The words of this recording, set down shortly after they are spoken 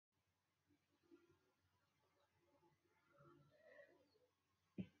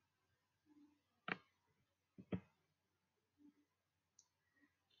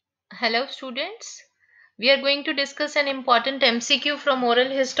Hello students, we are going to discuss an important MCQ from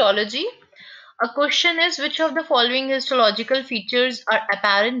oral histology. A question is, which of the following histological features are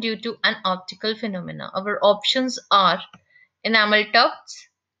apparent due to an optical phenomena? Our options are enamel tufts,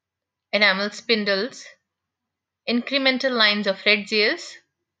 enamel spindles, incremental lines of Retzius,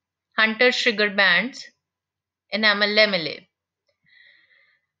 Hunter's sugar bands, enamel lamellae.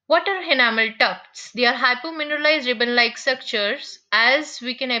 What are enamel tufts? They are hypomineralized ribbon-like structures. As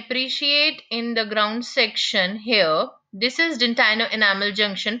we can appreciate in the ground section here, this is dentino-enamel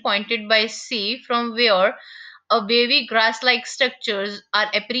junction pointed by C, from where a wavy grass-like structures are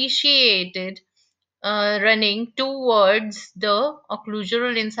appreciated running towards the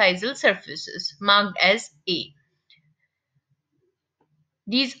occlusal incisal surfaces marked as A.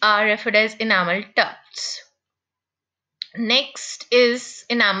 These are referred as enamel tufts. Next is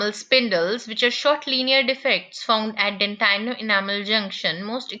enamel spindles, which are short linear defects found at dentino-enamel junction.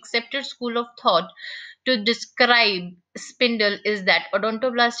 Most accepted school of thought to describe spindle is that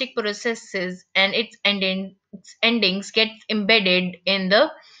odontoblastic processes and its endings get embedded in the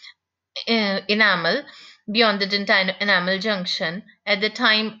enamel beyond the dentino-enamel junction at the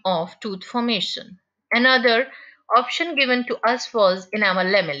time of tooth formation. Another option given to us was enamel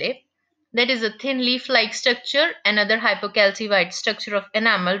lamellae, that is a thin leaf-like structure, another hypocalcified structure of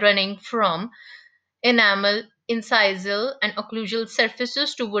enamel running from enamel incisal and occlusal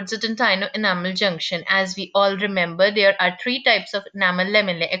surfaces towards the dentino-enamel junction. As we all remember, there are three types of enamel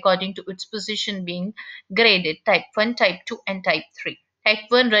lamellae according to its position being graded: type 1, type 2, and type 3. Type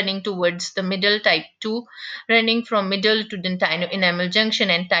 1 running towards the middle, type 2 running from middle to dentino-enamel junction,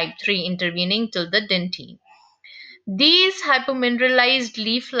 and type 3 intervening till the dentine. These hypomineralized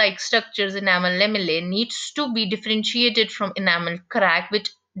leaf-like structures, enamel lamellae, needs to be differentiated from enamel crack, which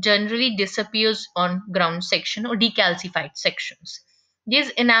generally disappears on ground section or decalcified sections.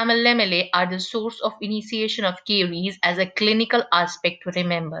 These enamel lamellae are the source of initiation of caries as a clinical aspect to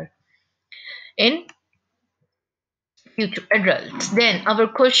remember in future adults. Then our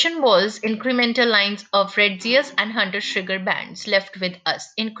question was incremental lines of Retzius and Hunter sugar bands left with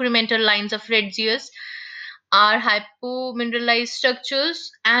us. Incremental lines of Retzius are hypomineralized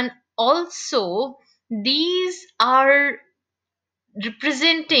structures, and also these are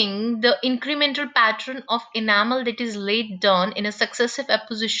representing the incremental pattern of enamel that is laid down in a successive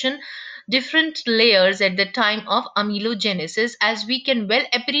apposition different layers at the time of amelogenesis. As we can well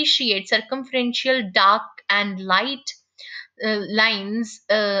appreciate, circumferential dark and light lines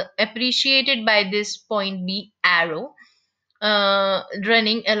appreciated by this point B arrow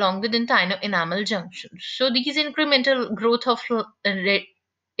running along the dentino-enamel junction. So these incremental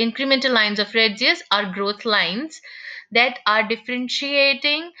lines of Retzius are growth lines that are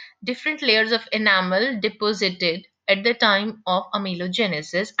differentiating different layers of enamel deposited at the time of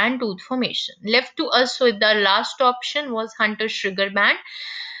amelogenesis and tooth formation. Left to us with the last option was Hunter's sugar band,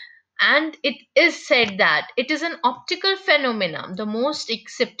 and it is said that it is an optical phenomenon. The most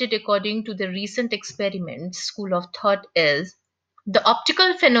accepted according to the recent experiments school of thought is the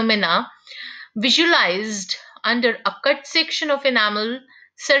optical phenomena visualized under a cut section of enamel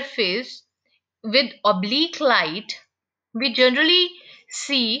surface with oblique light. We generally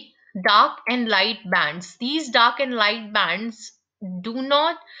see dark and light bands. These dark and light bands do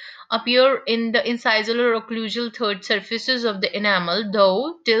not appear in the incisal or occlusal third surfaces of the enamel,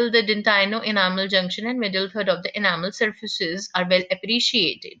 though till the dentino-enamel junction and middle third of the enamel surfaces are well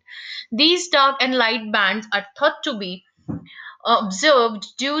appreciated. These dark and light bands are thought to be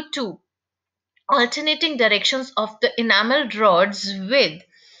observed due to alternating directions of the enamel rods with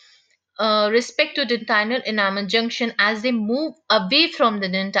respect to dentinal enamel junction as they move away from the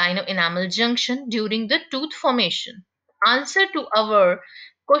dentinal enamel junction during the tooth formation. Answer to our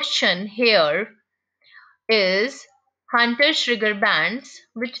question here is Hunter's sugar bands,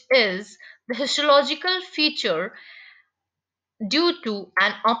 which is the histological feature due to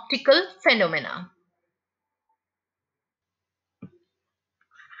an optical phenomena.